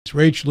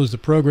needs. Rachel is the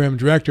program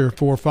director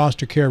for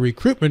foster care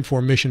recruitment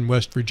for Mission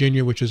West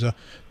Virginia, which is a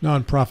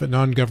nonprofit,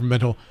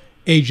 non-governmental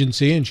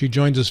agency, and she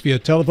joins us via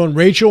telephone.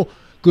 Rachel,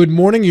 good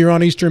morning. You're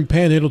on Eastern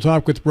Panhandle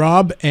Talk with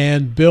Rob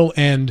and Bill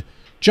and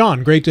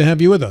John. Great to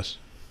have you with us.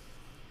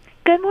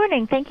 Good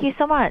morning. Thank you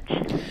so much.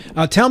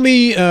 Tell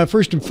me,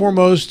 first and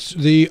foremost,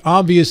 the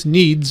obvious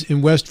needs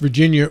in West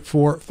Virginia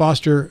for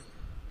foster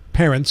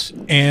parents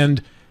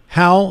and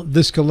how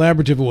this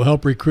collaborative will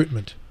help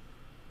recruitment.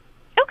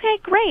 Okay,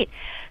 great.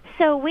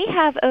 So we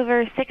have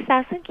over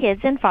 6,000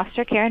 kids in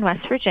foster care in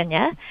West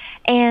Virginia,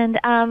 and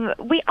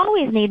we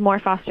always need more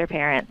foster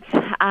parents.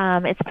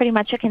 It's pretty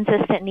much a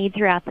consistent need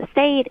throughout the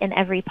state in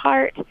every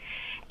part,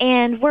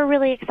 and we're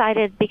really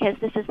excited because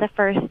this is the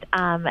first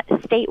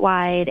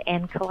statewide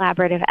and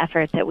collaborative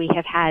effort that we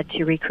have had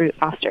to recruit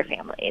foster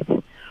families.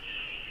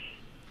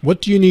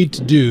 What do you need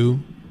to do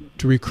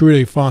to recruit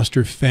a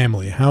foster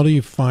family? How do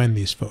you find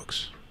these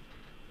folks?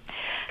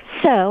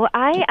 So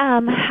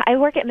I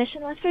work at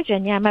Mission West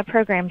Virginia. I'm a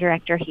program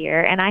director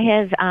here, and I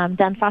have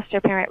done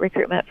foster parent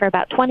recruitment for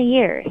about 20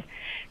 years.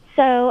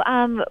 So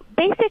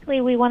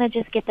basically, we want to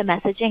just get the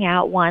messaging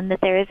out, one,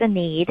 that there is a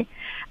need,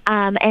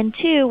 and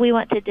two, we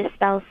want to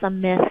dispel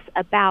some myths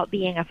about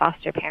being a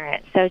foster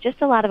parent. So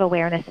just a lot of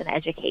awareness and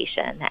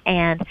education.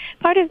 And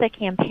part of the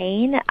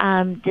campaign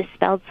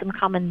dispelled some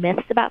common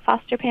myths about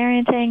foster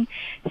parenting.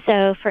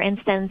 So, for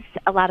instance,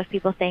 a lot of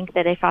people think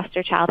that a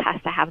foster child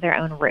has to have their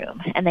own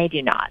room, and they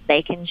do not.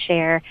 They can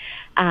share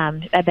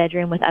a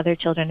bedroom with other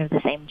children of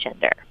the same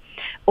gender.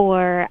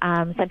 Or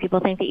some people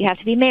think that you have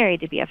to be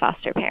married to be a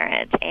foster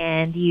parent,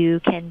 and you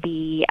can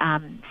be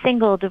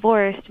single,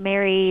 divorced,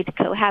 married,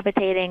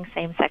 cohabitating,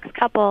 same-sex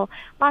couple.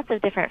 Lots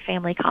of different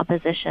family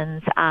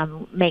compositions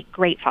make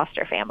great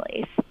foster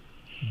families.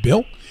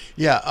 Bill?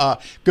 Yeah,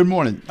 good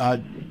morning.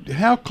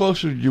 How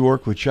closely do you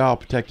work with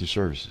Child Protective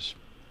Services?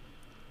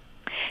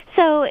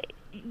 So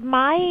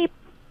my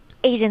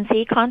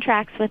agency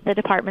contracts with the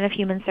Department of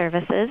Human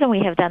Services, and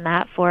we have done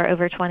that for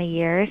over 20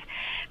 years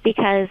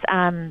because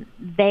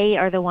they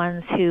are the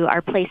ones who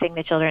are placing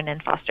the children in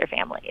foster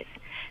families.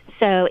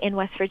 So in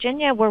West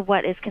Virginia, we're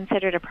what is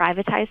considered a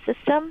privatized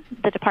system.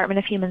 The Department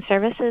of Human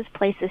Services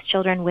places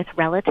children with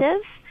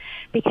relatives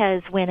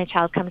because when a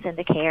child comes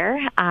into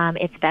care,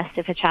 it's best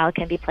if a child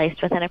can be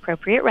placed with an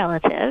appropriate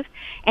relative.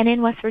 And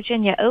in West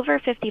Virginia, over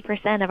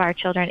 50% of our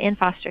children in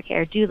foster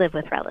care do live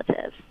with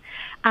relatives.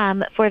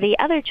 For the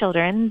other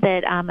children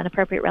that an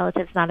appropriate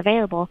relative is not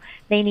available,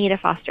 they need a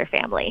foster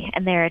family.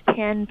 And there are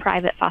 10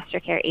 private foster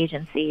care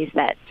agencies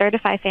that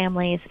certify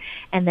families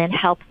and then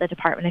help the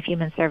Department of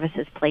Human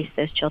Services place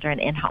those children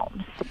in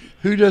homes.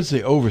 Who does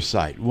the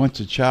oversight once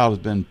a child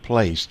has been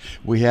placed?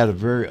 We had a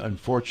very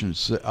unfortunate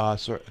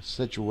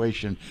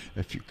situation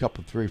a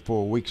couple, 3 or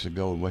 4 weeks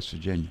ago in West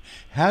Virginia.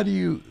 How do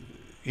you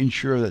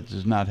ensure that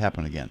does not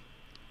happen again?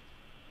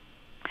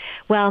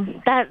 Well,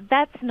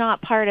 that's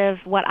not part of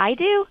what I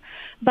do,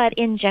 but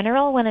in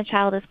general, when a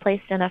child is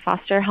placed in a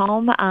foster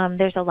home,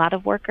 there's a lot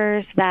of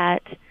workers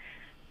that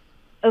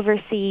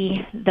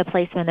oversee the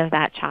placement of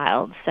that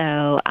child.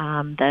 So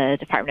the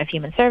Department of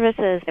Human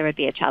Services, there would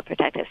be a child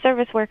protective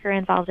service worker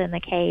involved in the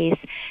case.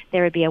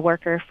 There would be a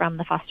worker from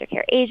the foster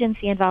care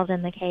agency involved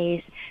in the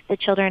case. The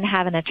children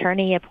have an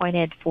attorney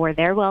appointed for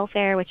their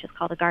welfare, which is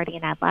called a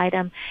guardian ad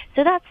litem.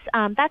 So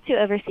that's who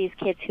oversees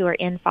kids who are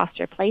in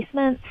foster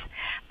placements.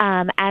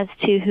 As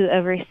to who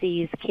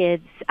oversees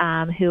kids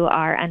who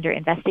are under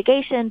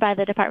investigation by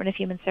the Department of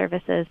Human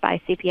Services,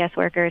 by CPS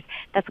workers,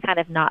 that's kind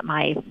of not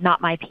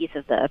my piece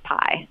of the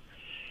pie.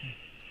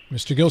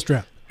 Mr.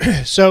 Gilstrap.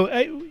 So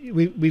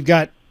we've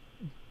got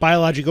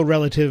biological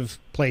relative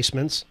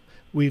placements.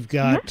 We've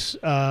got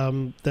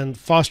then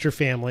foster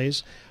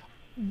families.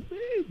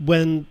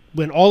 When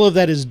all of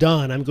that is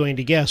done, I'm going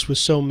to guess with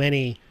so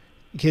many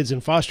kids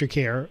in foster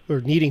care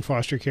or needing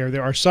foster care,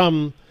 there are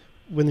some.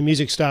 When the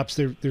music stops,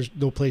 there's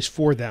no place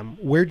for them.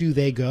 Where do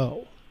they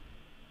go?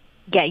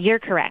 Yeah, you're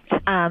correct.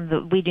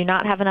 We do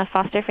not have enough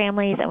foster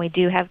families, and we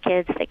do have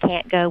kids that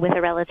can't go with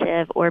a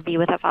relative or be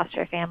with a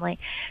foster family.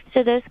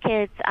 So those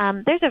kids,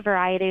 there's a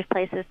variety of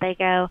places they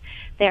go.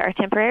 There are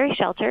temporary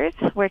shelters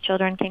where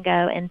children can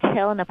go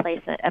until a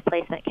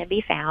placement can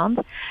be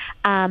found.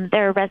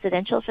 There are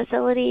residential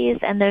facilities,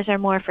 and those are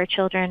more for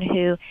children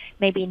who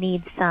maybe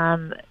need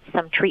some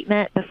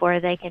treatment before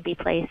they can be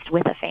placed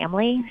with a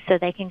family. So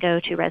they can go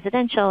to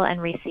residential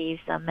and receive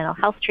some mental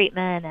health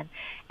treatment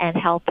and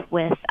help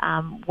with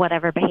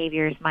whatever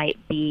behaviors might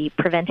be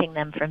preventing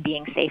them from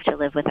being safe to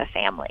live with a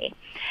family.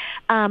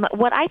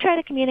 What I try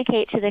to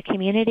communicate to the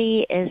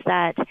community is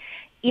that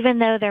even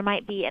though there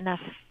might be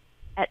enough,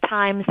 at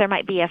times there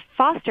might be a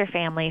foster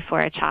family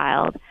for a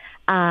child,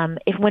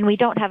 when we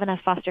don't have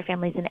enough foster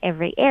families in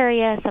every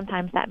area,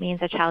 sometimes that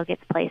means a child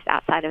gets placed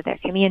outside of their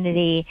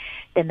community,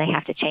 then they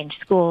have to change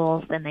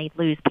schools, then they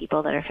lose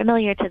people that are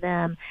familiar to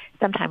them.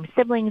 Sometimes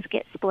siblings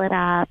get split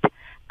up.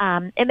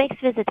 It makes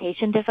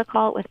visitation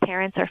difficult with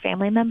parents or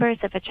family members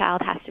if a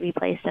child has to be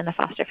placed in a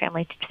foster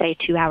family, say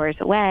 2 hours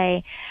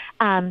away.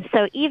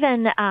 So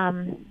even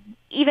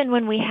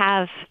when we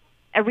have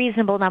a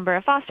reasonable number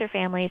of foster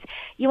families,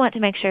 you want to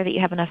make sure that you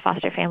have enough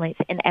foster families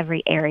in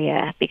every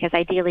area, because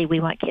ideally we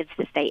want kids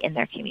to stay in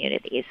their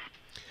communities.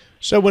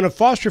 So when a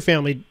foster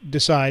family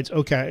decides,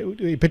 okay,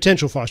 a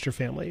potential foster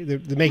family,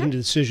 they're making the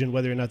decision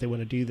whether or not they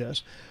want to do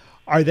this,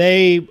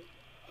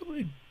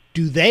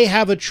 do they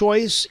have a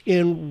choice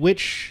in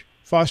which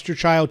foster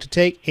child to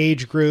take,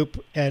 age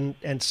group and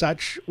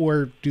such,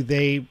 or do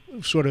they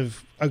sort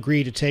of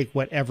agree to take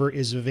whatever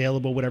is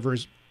available, whatever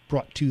is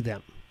brought to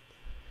them?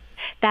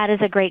 That is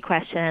a great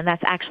question, and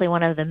that's actually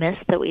one of the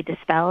myths that we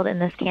dispelled in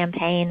this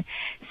campaign.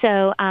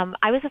 So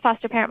I was a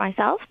foster parent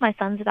myself. My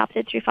son's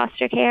adopted through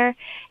foster care,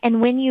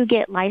 and when you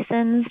get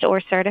licensed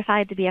or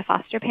certified to be a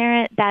foster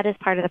parent, that is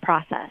part of the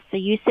process. So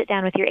you sit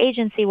down with your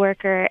agency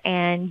worker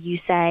and you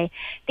say,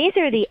 these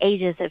are the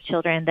ages of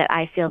children that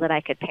I feel that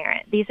I could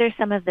parent. These are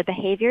some of the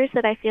behaviors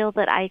that I feel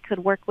that I could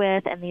work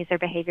with, and these are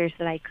behaviors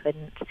that I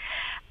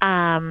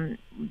couldn't.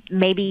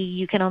 Maybe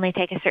you can only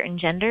take a certain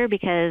gender,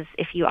 because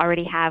if you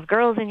already have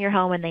girls in your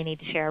home and they need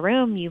to share a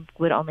room, you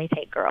would only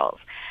take girls.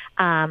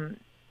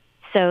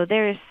 So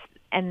there's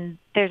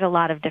a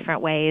lot of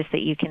different ways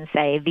that you can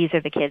say these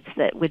are the kids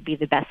that would be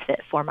the best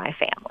fit for my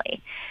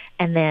family.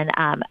 And then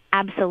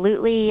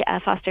absolutely a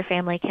foster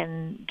family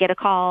can get a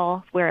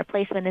call where a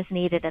placement is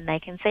needed, and they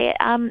can say,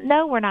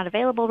 no, we're not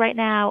available right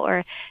now,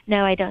 or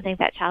no, I don't think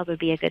that child would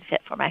be a good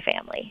fit for my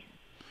family.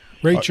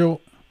 Rachel,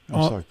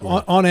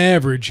 on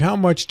average, how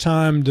much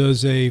time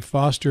does a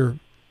foster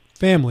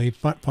family,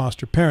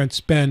 foster parent,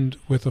 spend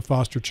with a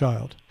foster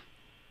child?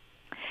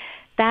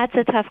 That's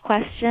a tough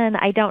question.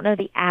 I don't know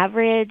the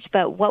average,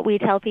 but what we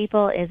tell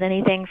people is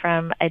anything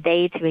from a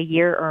day to a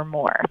year or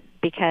more,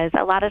 because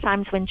a lot of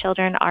times when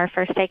children are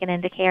first taken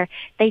into care,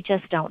 they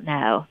just don't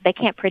know. They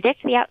can't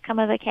predict the outcome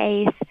of a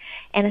case,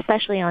 and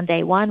especially on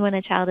day one when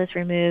a child is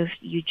removed,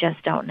 you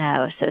just don't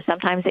know. So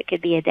sometimes it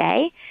could be a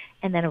day,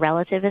 and then a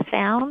relative is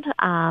found.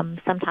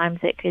 Sometimes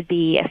it could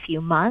be a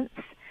few months.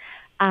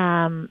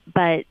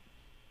 But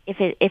if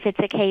it's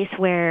a case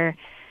where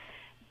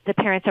the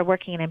parents are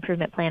working an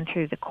improvement plan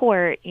through the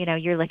court,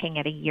 you're looking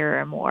at a year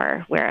or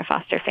more where a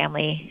foster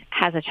family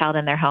has a child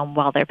in their home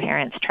while their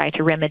parents try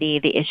to remedy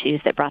the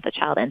issues that brought the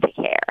child into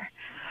care.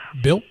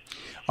 Bill?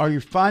 Are you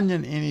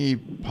finding any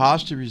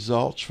positive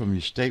results from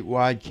your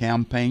statewide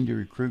campaign to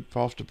recruit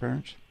foster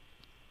parents?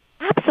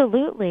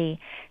 Absolutely.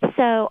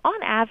 So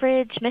on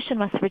average, Mission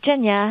West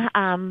Virginia,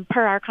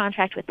 per our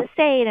contract with the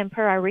state and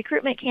per our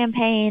recruitment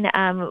campaign,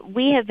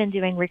 we have been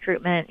doing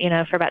recruitment,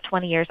 for about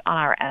 20 years on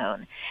our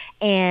own.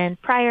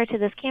 And prior to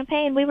this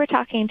campaign, we were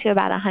talking to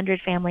about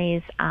 100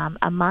 families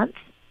a month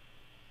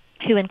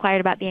who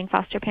inquired about being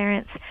foster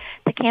parents.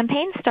 The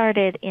campaign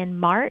started in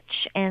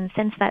March, and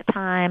since that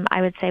time,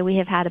 I would say we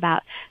have had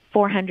about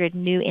 400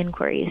 new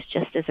inquiries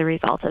just as a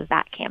result of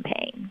that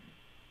campain.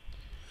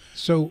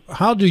 So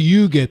how do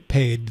you get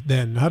paid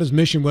then? How does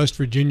Mission West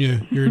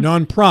Virginia, you're a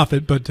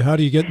nonprofit, but how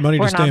do you get money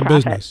to stay in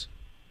business?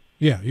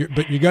 Yeah,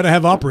 but you got to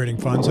have operating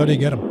funds. How do you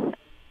get them?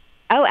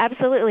 Oh,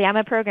 absolutely. I'm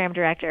a program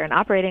director, and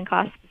operating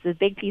costs is a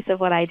big piece of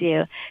what I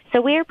do. So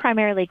we are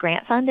primarily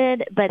grant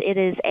funded, but it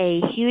is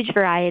a huge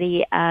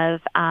variety of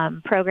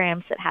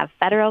programs that have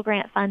federal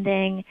grant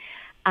funding.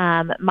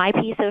 My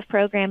piece of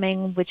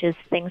programming, which is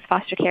things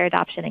foster care,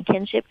 adoption, and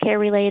kinship care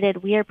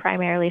related, we are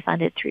primarily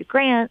funded through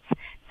grants,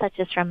 such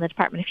as from the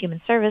Department of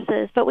Human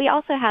Services, but we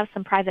also have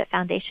some private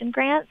foundation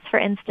grants. For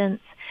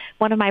instance,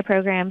 one of my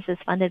programs is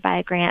funded by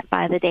a grant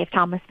by the Dave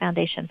Thomas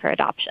Foundation for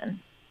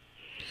Adoption.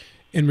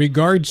 In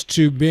regards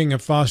to being a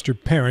foster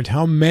parent,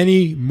 how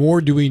many more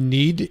do we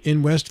need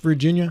in West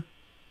Virginia,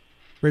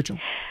 Rachel?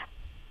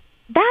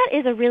 That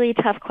is a really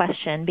tough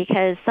question,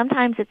 because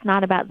sometimes it's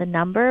not about the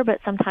number, but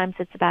sometimes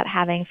it's about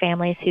having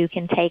families who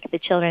can take the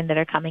children that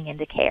are coming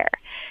into care.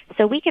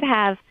 So we could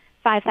have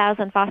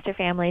 5,000 foster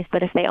families,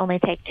 but if they only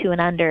take 2 and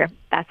under,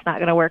 that's not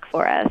going to work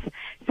for us.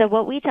 So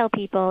what we tell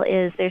people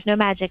is there's no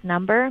magic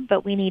number,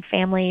 but we need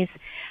families,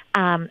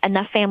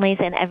 enough families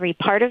in every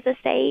part of the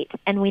state,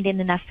 and we need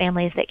enough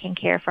families that can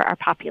care for our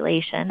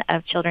population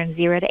of children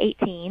 0 to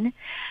 18.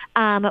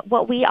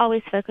 What we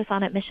always focus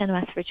on at Mission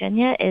West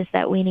Virginia is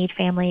that we need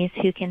families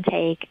who can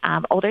take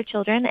older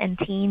children and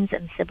teens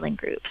and sibling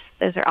groups.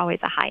 Those are always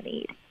a high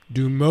need.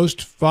 Do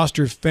most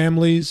foster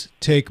families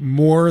take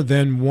more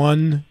than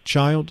one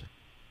child?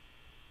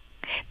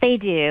 They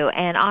do,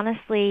 and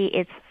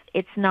honestly,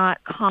 it's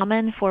not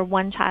common for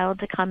one child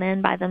to come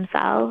in by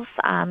themselves.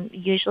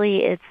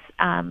 Usually it's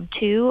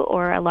 2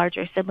 or a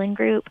larger sibling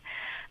group.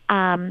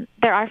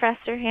 There are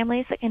foster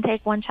families that can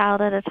take one child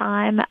at a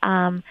time,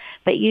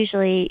 but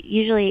usually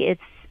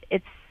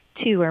it's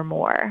 2 or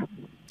more.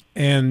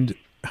 And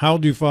how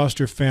do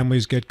foster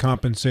families get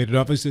compensated?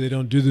 Obviously, they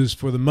don't do this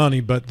for the money,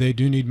 but they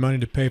do need money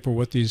to pay for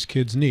what these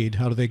kids need.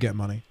 How do they get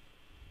money?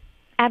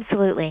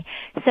 Absolutely.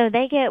 So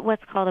they get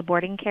what's called a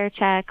boarding care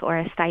check or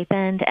a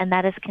stipend, and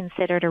that is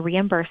considered a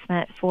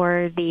reimbursement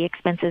for the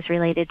expenses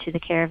related to the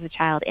care of the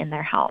child in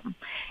their home.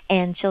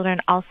 And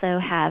children also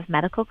have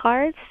medical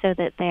cards so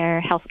that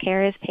their health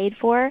care is paid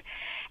for.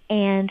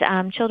 And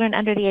children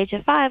under the age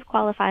of 5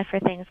 qualify for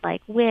things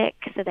like WIC,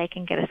 so they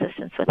can get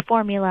assistance with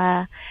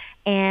formula.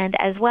 And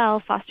as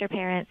well, foster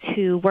parents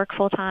who work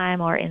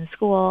full-time or in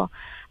school,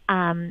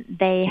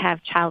 they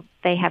have child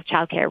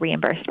care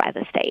reimbursed by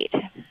the state.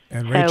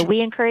 And So Rachel,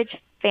 we encourage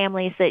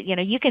families that,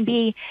 you can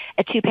be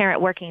a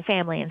two-parent working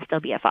family and still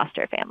be a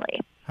foster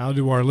family. how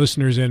do our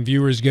listeners and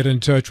viewers get in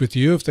touch with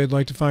you if they'd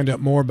like to find out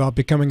more about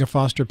becoming a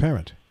foster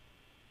parent?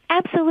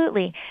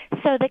 Absolutely.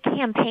 So the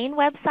campaign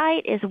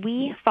website is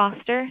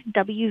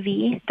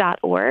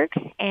wefosterwv.org,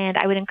 and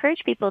I would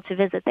encourage people to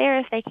visit there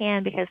if they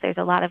can, because there's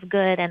a lot of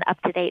good and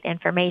up-to-date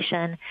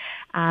information.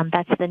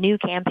 That's the new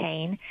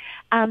campaign.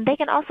 They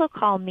can also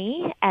call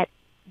me at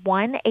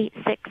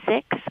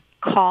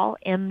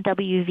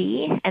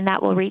 1-866-CALL-MWV, and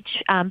that will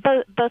reach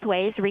both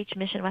ways, reach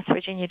Mission West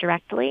Virginia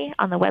directly.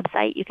 On the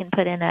website, you can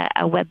put in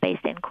a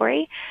web-based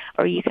inquiry,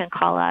 or you can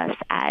call us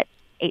at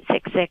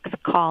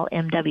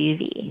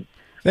 866-CALL-MWV.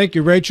 Thank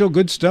you, Rachel.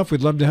 Good stuff. We'd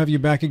love to have you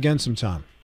back again sometime.